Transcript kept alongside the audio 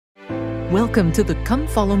Welcome to the Come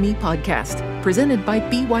Follow Me podcast, presented by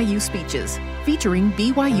BYU Speeches, featuring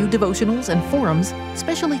BYU devotionals and forums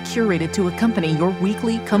specially curated to accompany your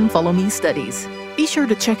weekly Come Follow Me studies. Be sure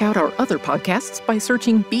to check out our other podcasts by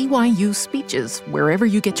searching BYU Speeches wherever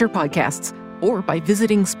you get your podcasts, or by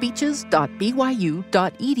visiting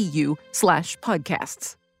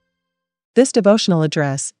speeches.byu.edu/podcasts. This devotional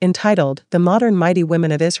address, entitled The Modern Mighty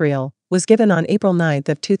Women of Israel, was given on April 9th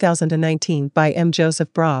of 2019 by M.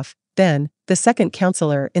 Joseph Brough, then the second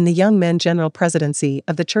counselor in the Young Men General Presidency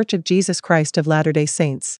of the Church of Jesus Christ of Latter-day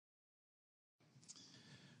Saints.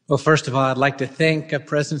 Well, first of all, I'd like to thank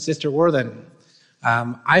President Sister Worthen.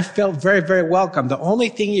 I felt very, very welcome. The only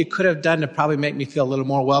thing you could have done to probably make me feel a little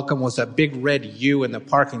more welcome was a big red U in the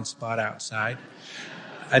parking spot outside.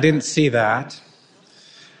 I didn't see that.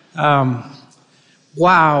 Wow,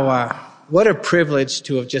 what a privilege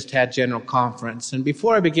to have just had General Conference. And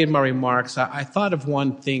before I begin my remarks, I thought of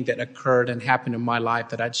one thing that occurred and happened in my life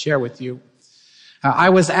that I'd share with you. I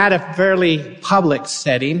was at a fairly public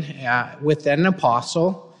setting with an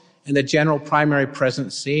apostle in the General Primary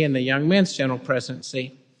Presidency and the Young Men's General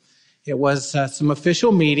Presidency. It was some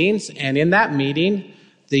official meetings, and in that meeting,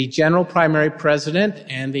 the General Primary President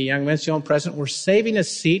and the Young Men's General President were saving a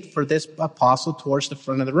seat for this apostle towards the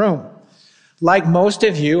front of the room. Like most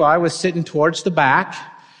of you, I was sitting towards the back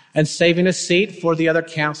and saving a seat for the other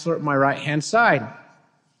counselor at my right-hand side.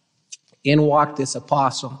 In walked this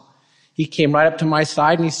apostle. He came right up to my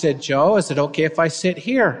side and he said, "Joe, is it okay if I sit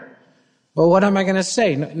here?" Well, what am I going to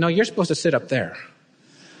say? No, you're supposed to sit up there.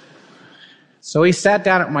 So he sat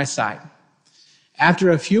down at my side.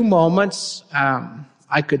 After a few moments,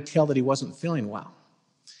 I could tell that he wasn't feeling well.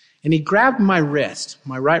 And he grabbed my wrist,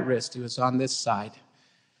 my right wrist. He was on this side.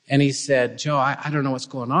 And he said, "Joe, I don't know what's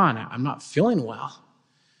going on. I'm not feeling well."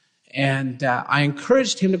 And I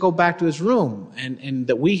encouraged him to go back to his room and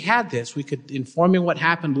that we had this. We could inform him what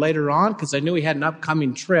happened later on because I knew he had an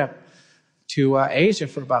upcoming trip to Asia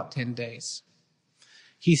for about 10 days.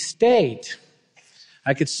 He stayed.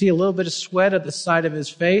 I could see a little bit of sweat at the side of his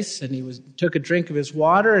face, and he took a drink of his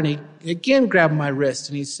water, and he again grabbed my wrist,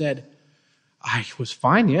 and he said, "I was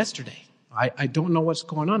fine yesterday. I don't know what's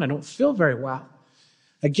going on. I don't feel very well."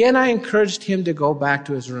 Again, I encouraged him to go back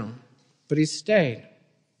to his room, but he stayed.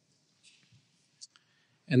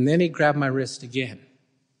 And then he grabbed my wrist again.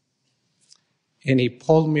 And he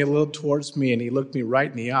pulled me a little towards me, and he looked me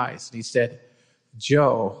right in the eyes, and he said,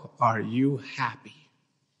 "Joe, are you happy?"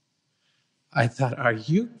 I thought, are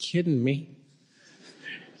you kidding me?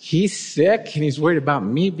 He's sick, and he's worried about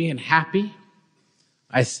me being happy?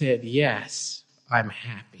 I said, "Yes, I'm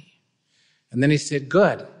happy." And then he said,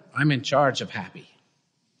 "Good, I'm in charge of happy."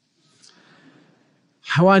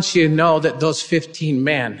 I want you to know that those 15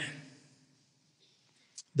 men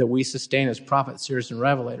that we sustain as prophets, seers, and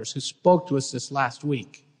revelators who spoke to us this last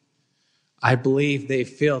week, I believe they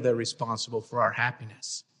feel they're responsible for our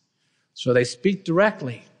happiness. So they speak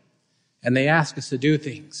directly, and they ask us to do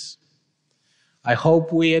things. I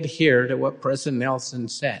hope we adhere to what President Nelson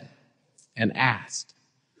said and asked.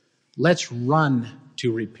 Let's run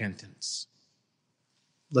to repentance.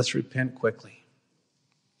 Let's repent quickly.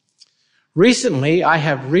 Recently, I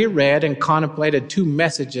have reread and contemplated two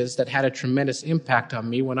messages that had a tremendous impact on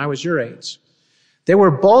me when I was your age. They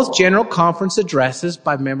were both General Conference addresses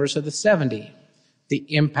by members of the 70, the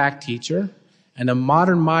Impact Teacher and the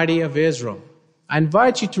Modern Mighty of Israel. I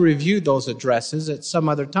invite you to review those addresses at some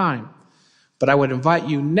other time, but I would invite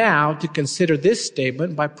you now to consider this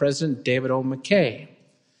statement by President David O. McKay.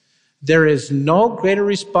 There is no greater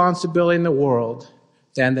responsibility in the world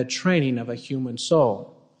than the training of a human soul.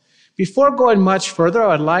 Before going much further,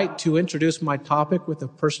 I'd like to introduce my topic with a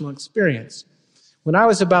personal experience. When I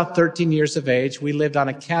was about 13 years of age, we lived on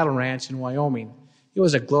a cattle ranch in Wyoming. It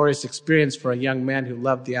was a glorious experience for a young man who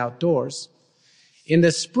loved the outdoors. In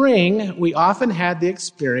the spring, we often had the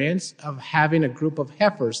experience of having a group of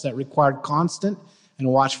heifers that required constant and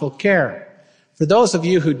watchful care. For those of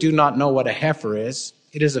you who do not know what a heifer is,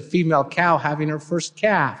 it is a female cow having her first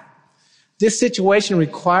calf. This situation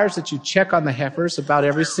requires that you check on the heifers about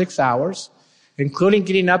every 6 hours, including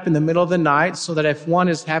getting up in the middle of the night so that if one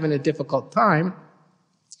is having a difficult time,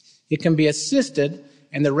 it can be assisted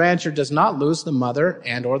and the rancher does not lose the mother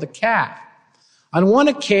and or the calf. On one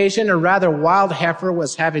occasion, a rather wild heifer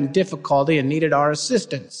was having difficulty and needed our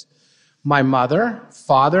assistance. My mother,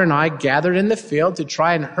 father, and I gathered in the field to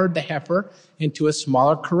try and herd the heifer into a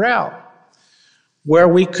smaller corral where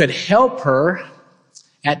we could help her.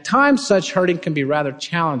 At times, such herding can be rather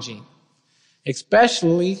challenging,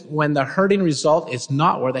 especially when the herding result is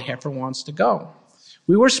not where the heifer wants to go.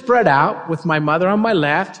 We were spread out with my mother on my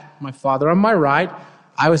left, my father on my right,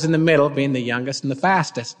 I was in the middle, being the youngest and the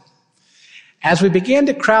fastest. As we began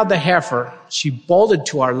to crowd the heifer, she bolted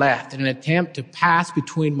to our left in an attempt to pass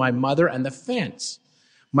between my mother and the fence.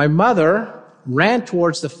 My mother ran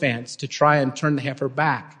towards the fence to try and turn the heifer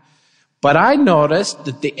back. But I noticed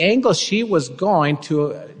that the angle she was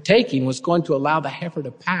taking was going to allow the heifer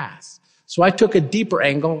to pass. So I took a deeper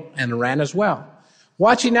angle and ran as well.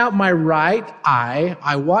 Watching out my right eye,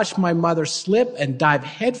 I watched my mother slip and dive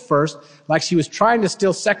headfirst like she was trying to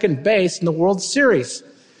steal second base in the World Series.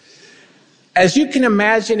 As you can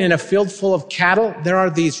imagine, in a field full of cattle, there are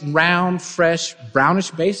these round, fresh,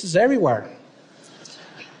 brownish bases everywhere.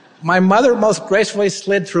 My mother most gracefully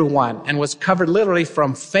slid through one and was covered literally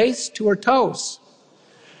from face to her toes.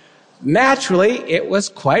 Naturally, it was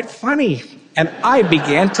quite funny, and I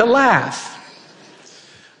began to laugh.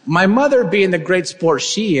 My mother, being the great sport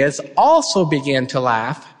she is, also began to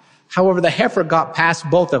laugh. However, the heifer got past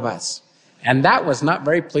both of us, and that was not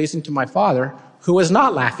very pleasing to my father, who was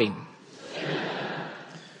not laughing.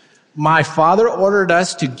 My father ordered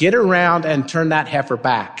us to get around and turn that heifer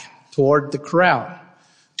back toward the corral.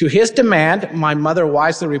 To his demand, my mother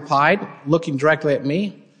wisely replied, looking directly at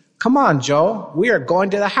me, "Come on, Joe, we are going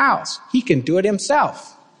to the house. He can do it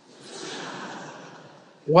himself."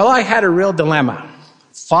 Well, I had a real dilemma.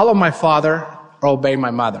 Follow my father or obey my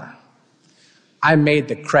mother. I made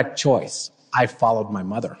the correct choice. I followed my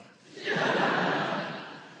mother.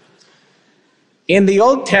 In the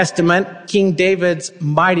Old Testament, King David's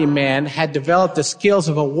mighty men had developed the skills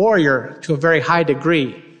of a warrior to a very high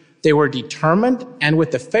degree. They were determined and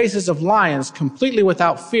with the faces of lions, completely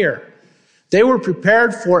without fear. They were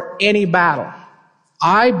prepared for any battle.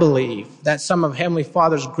 I believe that some of Heavenly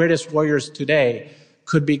Father's greatest warriors today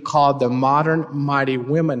could be called the modern mighty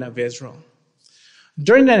women of Israel.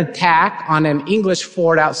 During an attack on an English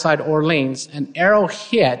fort outside Orleans, an arrow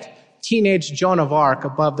hit teenage Joan of Arc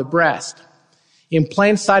above the breast, in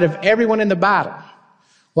plain sight of everyone in the battle.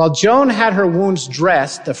 While Joan had her wounds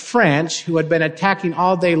dressed, the French, who had been attacking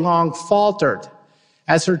all day long, faltered.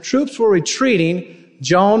 As her troops were retreating,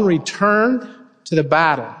 Joan returned to the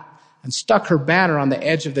battle and stuck her banner on the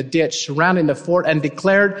edge of the ditch surrounding the fort and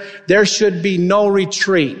declared there should be no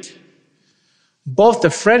retreat. Both the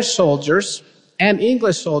French soldiers and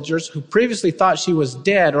English soldiers, who previously thought she was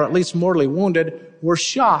dead or at least mortally wounded, were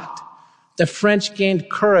shocked. The French gained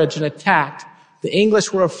courage and attacked. The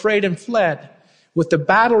English were afraid and fled. With the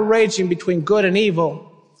battle raging between good and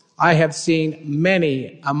evil, I have seen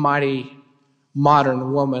many a mighty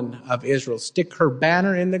modern woman of Israel stick her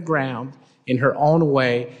banner in the ground in her own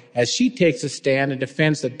way as she takes a stand and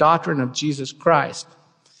defends the doctrine of Jesus Christ.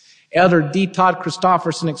 Elder D. Todd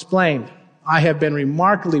Christofferson explained, "I have been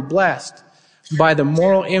remarkably blessed by the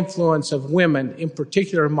moral influence of women, in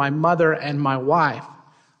particular my mother and my wife.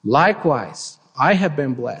 Likewise, I have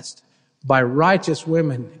been blessed by righteous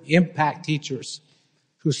women, impact teachers,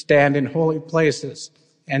 who stand in holy places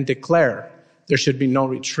and declare there should be no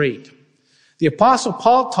retreat." The Apostle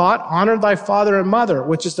Paul taught, "Honor thy father and mother,"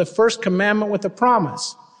 which is the first commandment with a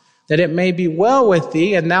promise, "that it may be well with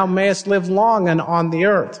thee and thou mayest live long and on the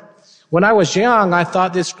earth." When I was young, I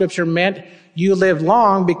thought this scripture meant you lived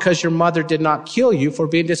long because your mother did not kill you for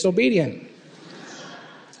being disobedient.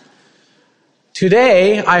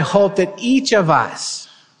 Today, I hope that each of us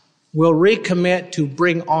will recommit to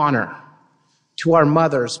bring honor to our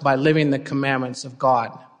mothers by living the commandments of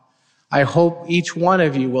God. I hope each one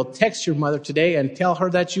of you will text your mother today and tell her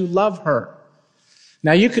that you love her.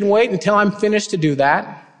 Now, you can wait until I'm finished to do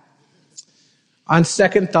that. On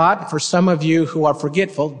second thought, for some of you who are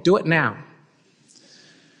forgetful, do it now.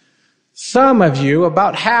 Some of you,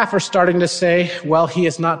 about half, are starting to say, "Well, he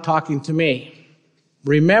is not talking to me."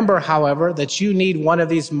 Remember, however, that you need one of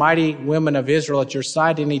these mighty women of Israel at your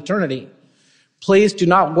side in eternity. Please do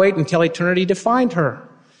not wait until eternity to find her.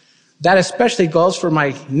 That especially goes for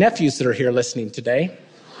my nephews that are here listening today.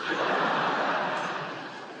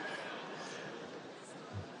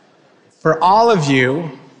 For all of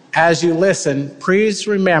you, as you listen, please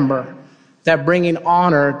remember that bringing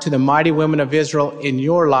honor to the mighty women of Israel in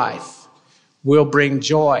your life will bring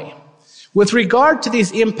joy. With regard to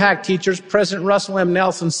these impact teachers, President Russell M.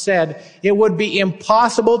 Nelson said it would be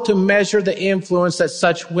impossible to measure the influence that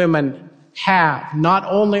such women have, not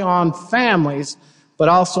only on families, but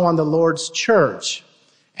also on the Lord's church.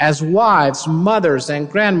 As wives, mothers, and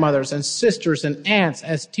grandmothers, and sisters, and aunts,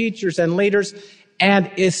 as teachers and leaders, and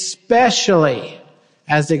especially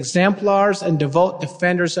as exemplars and devout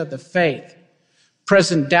defenders of the faith.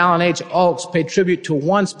 President Dallin H. Oaks paid tribute to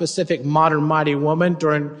one specific modern mighty woman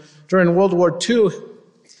during World War II.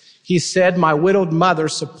 He said, my widowed mother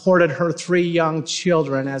supported her 3 young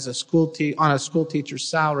children as on a school teacher's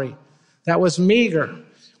salary. That was meager.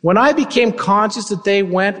 When I became conscious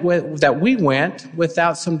that we went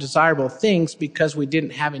without some desirable things because we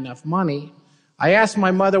didn't have enough money, I asked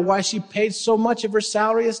my mother why she paid so much of her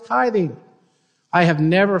salary as tithing. I have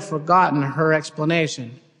never forgotten her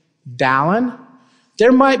explanation. Dallin,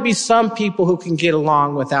 there might be some people who can get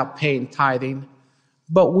along without paying tithing,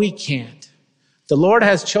 but we can't. The Lord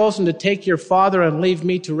has chosen to take your father and leave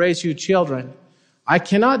me to raise you children. I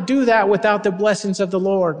cannot do that without the blessings of the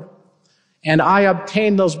Lord. And I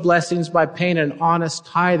obtain those blessings by paying an honest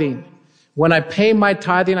tithing. When I pay my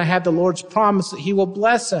tithing, I have the Lord's promise that he will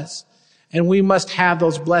bless us. And we must have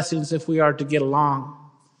those blessings if we are to get along.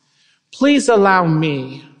 Please allow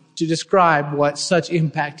me to describe what such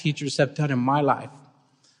impact teachers have done in my life.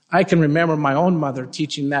 I can remember my own mother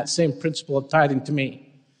teaching that same principle of tithing to me.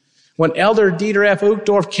 When Elder Dieter F.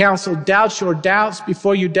 Uchtdorf counseled, doubt your doubts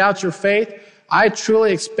before you doubt your faith, I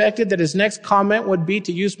truly expected that his next comment would be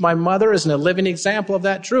to use my mother as a living example of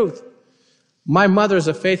that truth. My mother is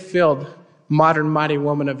a faith-filled, modern, mighty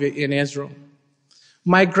woman in Israel.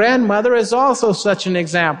 My grandmother is also such an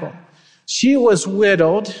example. She was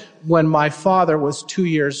widowed when my father was 2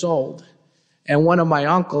 years old, and one of my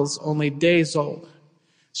uncles only days old.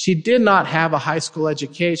 She did not have a high school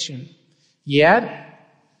education, yet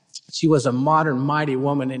she was a modern, mighty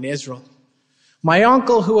woman in Israel. My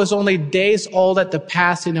uncle, who was only days old at the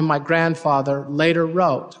passing of my grandfather, later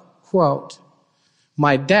wrote, quote,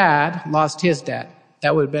 my dad lost his dad.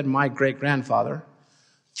 That would have been my great-grandfather.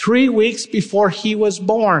 3 weeks before he was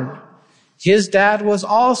born. His dad was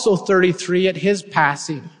also 33 at his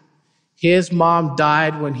passing. His mom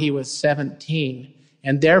died when he was 17,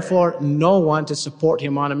 and therefore no one to support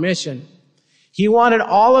him on a mission. He wanted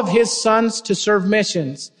all of his sons to serve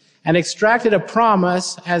missions and extracted a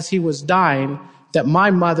promise as he was dying that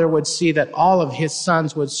my mother would see that all of his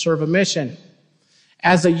sons would serve a mission.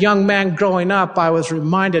 As a young man growing up, I was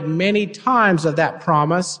reminded many times of that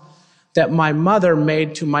promise that my mother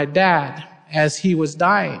made to my dad as he was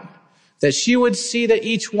dying, that she would see that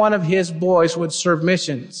each one of his boys would serve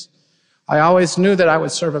missions. I always knew that I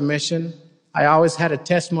would serve a mission. I always had a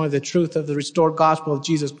testimony of the truth of the restored gospel of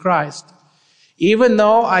Jesus Christ. Even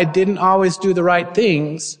though I didn't always do the right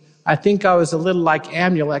things, I think I was a little like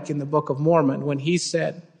Amulek in the Book of Mormon when he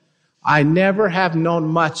said, I never have known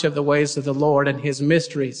much of the ways of the Lord and his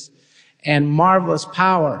mysteries and marvelous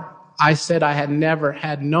power. I said I had never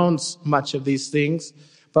had known much of these things,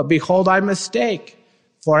 but behold, I mistake,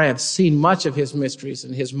 for I have seen much of his mysteries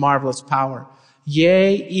and his marvelous power.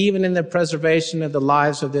 Yea, even in the preservation of the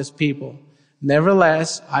lives of this people.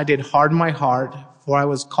 Nevertheless, I did harden my heart, for I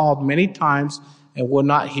was called many times and would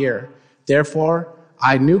not hear. Therefore,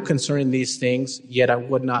 I knew concerning these things, yet I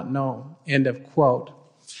would not know. End of quote.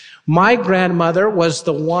 My grandmother was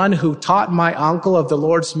the one who taught my uncle of the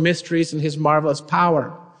Lord's mysteries and his marvelous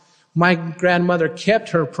power. My grandmother kept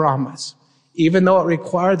her promise, even though it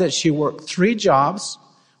required that she work 3 jobs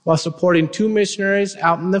while supporting 2 missionaries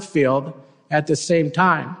out in the field at the same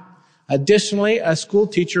time. Additionally, a school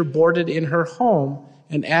teacher boarded in her home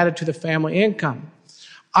and added to the family income.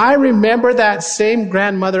 I remember that same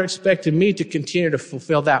grandmother expected me to continue to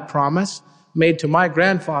fulfill that promise made to my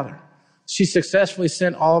grandfather. She successfully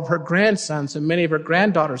sent all of her grandsons and many of her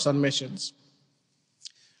granddaughters on missions.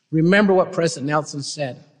 Remember what President Nelson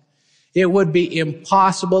said. It would be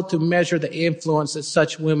impossible to measure the influence that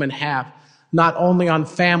such women have, not only on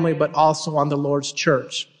family, but also on the Lord's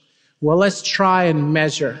church. Well, let's try and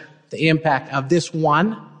measure the impact of this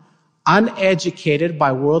one uneducated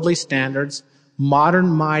by worldly standards, modern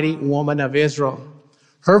mighty woman of Israel.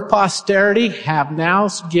 Her posterity have now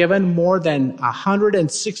given more than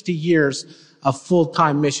 160 years of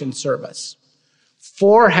full-time mission service.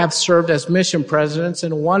 4 have served as mission presidents,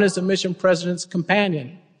 and 1 is the mission president's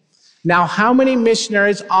companion. Now, how many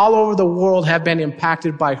missionaries all over the world have been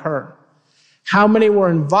impacted by her? How many were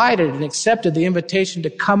invited and accepted the invitation to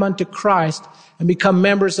come unto Christ and become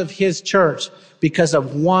members of his church because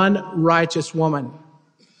of one righteous woman?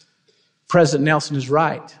 President Nelson is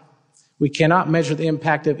right. We cannot measure the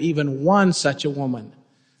impact of even one such a woman,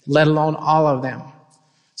 let alone all of them.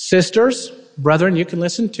 Sisters, brethren, you can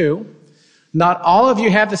listen too. Not all of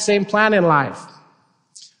you have the same plan in life.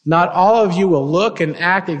 Not all of you will look and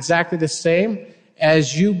act exactly the same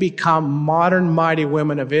as you become modern mighty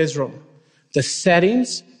women of Israel. The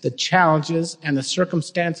settings, the challenges, and the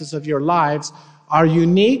circumstances of your lives are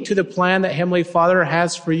unique to the plan that Heavenly Father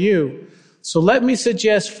has for you. So let me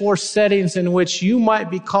suggest 4 settings in which you might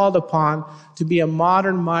be called upon to be a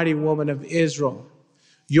modern mighty woman of Israel.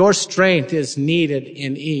 Your strength is needed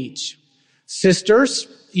in each. Sisters,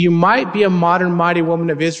 you might be a modern mighty woman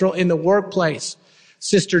of Israel in the workplace.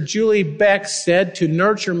 Sister Julie Beck said to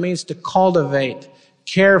nurture means to cultivate,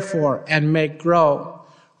 care for, and make grow.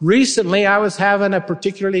 Recently, I was having a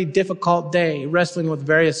particularly difficult day, wrestling with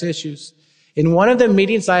various issues. In one of the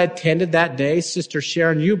meetings I attended that day, Sister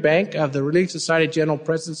Sharon Eubank of the Relief Society General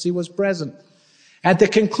Presidency was present. At the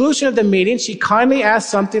conclusion of the meeting, she kindly asked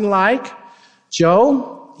something like,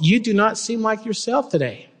 "Joe, you do not seem like yourself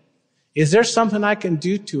today. Is there something I can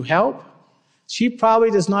do to help?" She probably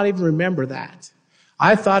does not even remember that.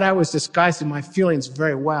 I thought I was disguising my feelings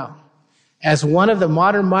very well. As one of the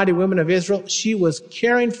modern mighty women of Israel, she was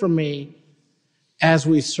caring for me as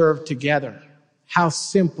we served together. How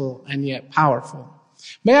simple and yet powerful.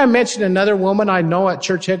 May I mention another woman I know at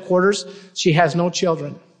church headquarters? She has no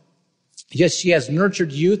children. Yes, she has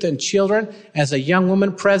nurtured youth and children as a young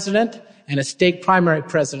woman president and a stake primary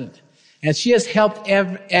president. And she has helped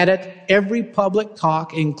edit every public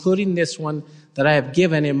talk, including this one that I have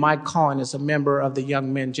given in my calling as a member of the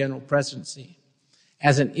Young Men General Presidency.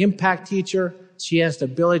 As an impact teacher, she has the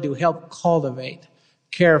ability to help cultivate,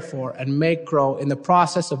 care for, and make grow in the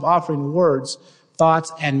process of offering words,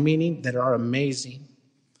 thoughts, and meaning that are amazing.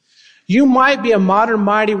 You might be a modern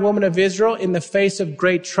mighty woman of Israel in the face of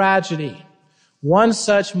great tragedy. One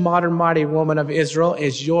such modern mighty woman of Israel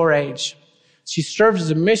is your age. She serves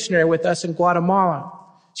as a missionary with us in Guatemala.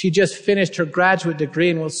 She just finished her graduate degree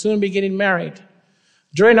and will soon be getting married.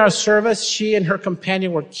 During our service, she and her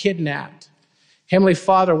companion were kidnapped. Heavenly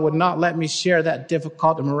Father would not let me share that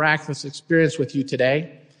difficult and miraculous experience with you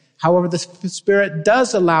today. However, the Spirit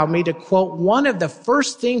does allow me to quote one of the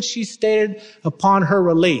first things she stated upon her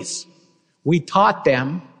release. We taught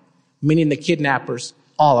them, meaning the kidnappers,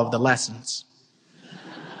 all of the lessons.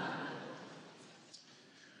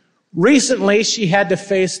 Recently, she had to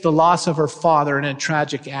face the loss of her father in a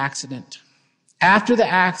tragic accident. After the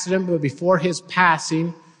accident, but before his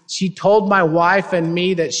passing, she told my wife and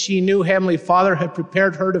me that she knew Heavenly Father had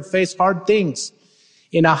prepared her to face hard things.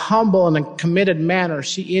 In a humble and a committed manner,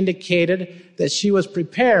 she indicated that she was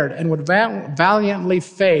prepared and would valiantly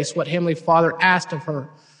face what Heavenly Father asked of her.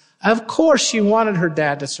 Of course, she wanted her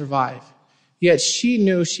dad to survive, yet she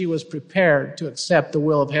knew she was prepared to accept the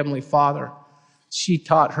will of Heavenly Father. She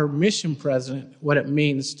taught her mission president what it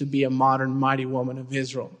means to be a modern mighty woman of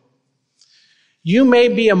Israel. You may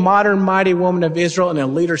be a modern mighty woman of Israel in a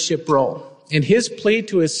leadership role. In his plea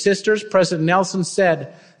to his sisters, President Nelson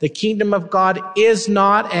said, "The kingdom of God is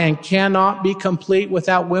not and cannot be complete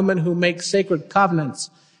without women who make sacred covenants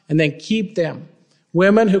and then keep them.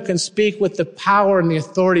 Women who can speak with the power and the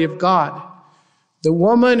authority of God. The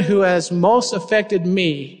woman who has most affected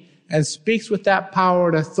me and speaks with that power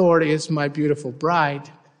and authority is my beautiful bride."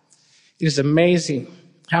 It is amazing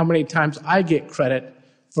how many times I get credit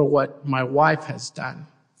for what my wife has done.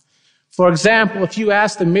 For example, if you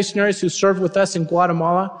ask the missionaries who served with us in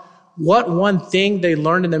Guatemala what one thing they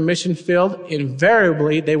learned in the mission field,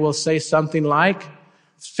 invariably they will say something like,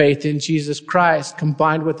 faith in Jesus Christ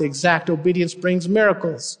combined with exact obedience brings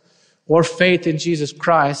miracles, or faith in Jesus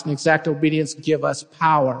Christ and exact obedience give us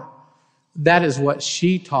power. That is what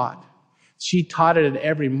she taught. She taught it at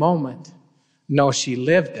every moment. No, she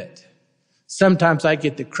lived it. Sometimes I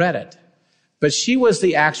get the credit, but she was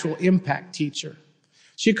the actual impact teacher.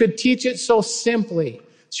 She could teach it so simply.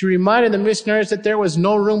 She reminded the missionaries that there was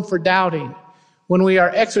no room for doubting when we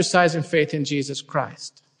are exercising faith in Jesus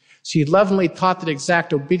Christ. She lovingly taught that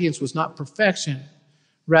exact obedience was not perfection.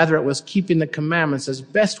 Rather, it was keeping the commandments as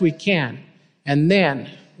best we can. And then,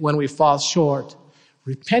 when we fall short,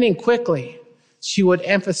 repenting quickly. She would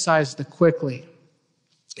emphasize the quickly.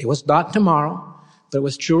 It was not tomorrow, but it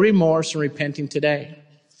was true remorse and repenting today.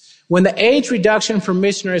 When the age reduction for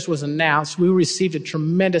missionaries was announced, we received a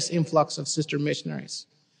tremendous influx of sister missionaries.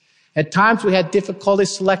 At times, we had difficulty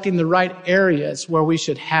selecting the right areas where we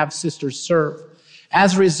should have sisters serve.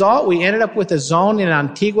 As a result, we ended up with a zone in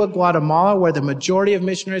Antigua, Guatemala, where the majority of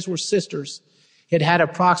missionaries were sisters. It had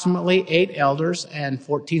approximately 8 elders and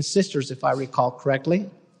 14 sisters, if I recall correctly.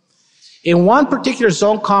 In one particular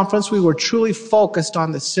zone conference, we were truly focused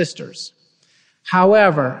on the sisters.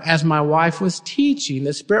 However, as my wife was teaching,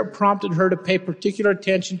 the Spirit prompted her to pay particular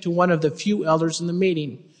attention to one of the few elders in the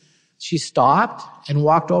meeting. She stopped and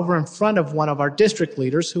walked over in front of one of our district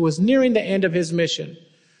leaders who was nearing the end of his mission.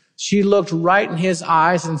 She looked right in his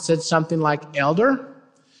eyes and said something like, "Elder,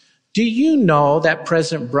 do you know that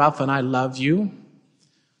President Brough and I love you?"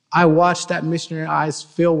 I watched that missionary eyes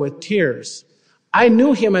fill with tears. I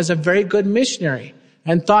knew him as a very good missionary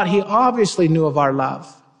and thought he obviously knew of our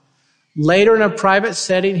love. Later, in a private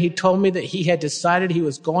setting, he told me that he had decided he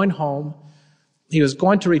was going home. He was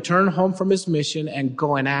going to return home from his mission and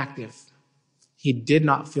go inactive. He did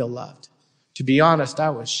not feel loved. To be honest, I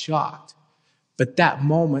was shocked. But that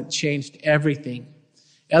moment changed everything.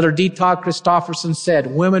 Elder D. Todd Christofferson said,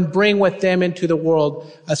 women bring with them into the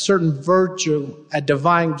world a certain virtue, a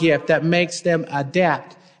divine gift that makes them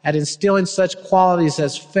adept at instilling such qualities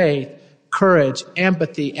as faith, courage,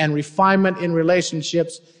 empathy, and refinement in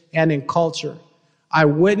relationships and in culture. I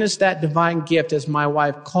witnessed that divine gift as my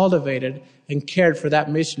wife cultivated and cared for that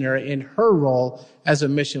missionary in her role as a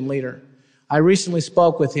mission leader. I recently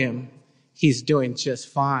spoke with him. He's doing just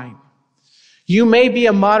fine. You may be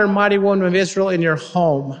a modern mighty woman of Israel in your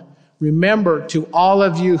home. Remember, to all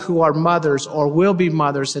of you who are mothers or will be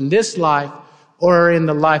mothers in this life or in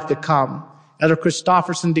the life to come, Elder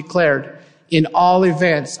Christofferson declared, in all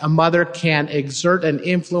events, a mother can exert an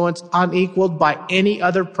influence unequaled by any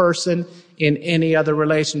other person in any other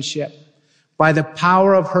relationship. By the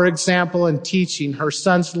power of her example and teaching, her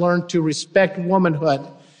sons learned to respect womanhood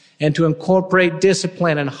and to incorporate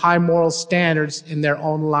discipline and high moral standards in their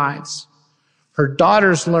own lives. Her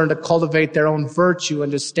daughters learned to cultivate their own virtue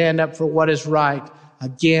and to stand up for what is right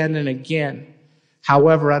again and again,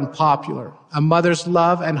 however unpopular. A mother's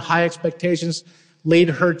love and high expectations lead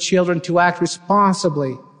her children to act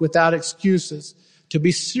responsibly without excuses, to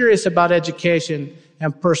be serious about education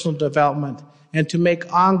and personal development, and to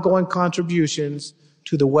make ongoing contributions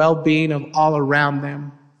to the well-being of all around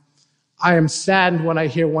them. I am saddened when I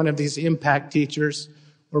hear one of these impact teachers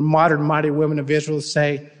or modern mighty women of Israel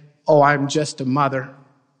say, oh, I'm just a mother.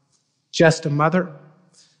 Just a mother?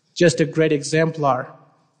 Just a great exemplar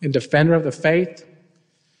and defender of the faith?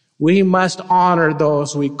 We must honor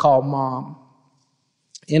those we call mom.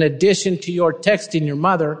 In addition to your texting your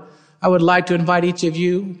mother, I would like to invite each of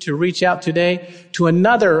you to reach out today to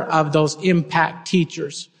another of those impact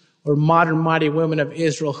teachers or modern mighty women of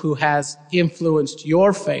Israel who has influenced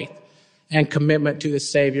your faith and commitment to the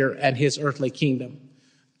Savior and his earthly kingdom.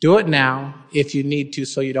 Do it now if you need to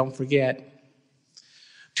so you don't forget.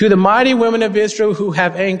 To the mighty women of Israel who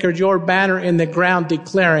have anchored your banner in the ground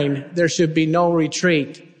declaring there should be no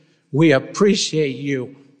retreat, we appreciate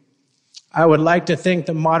you. I would like to thank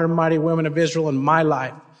the modern mighty women of Israel in my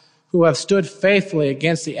life who have stood faithfully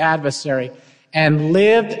against the adversary and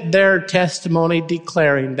lived their testimony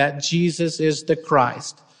declaring that Jesus is the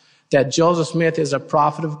Christ, that Joseph Smith is a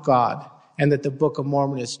prophet of God, and that the Book of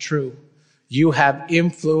Mormon is true. You have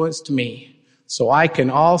influenced me, so I can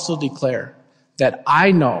also declare that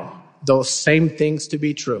I know those same things to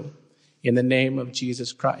be true. In the name of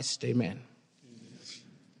Jesus Christ, amen.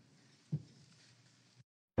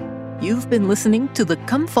 You've been listening to the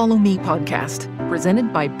Come Follow Me podcast,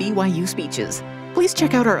 presented by BYU Speeches. Please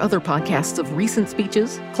check out our other podcasts of recent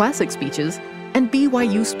speeches, classic speeches, and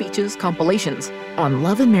BYU Speeches compilations on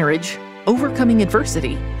love and marriage, overcoming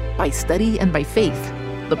adversity, by study and by faith,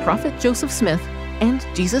 the prophet Joseph Smith, and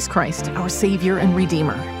Jesus Christ, our Savior and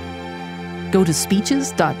Redeemer. Go to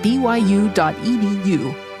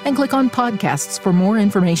speeches.byu.edu and click on podcasts for more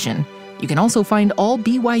information. You can also find all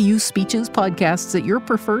BYU Speeches podcasts at your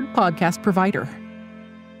preferred podcast provider.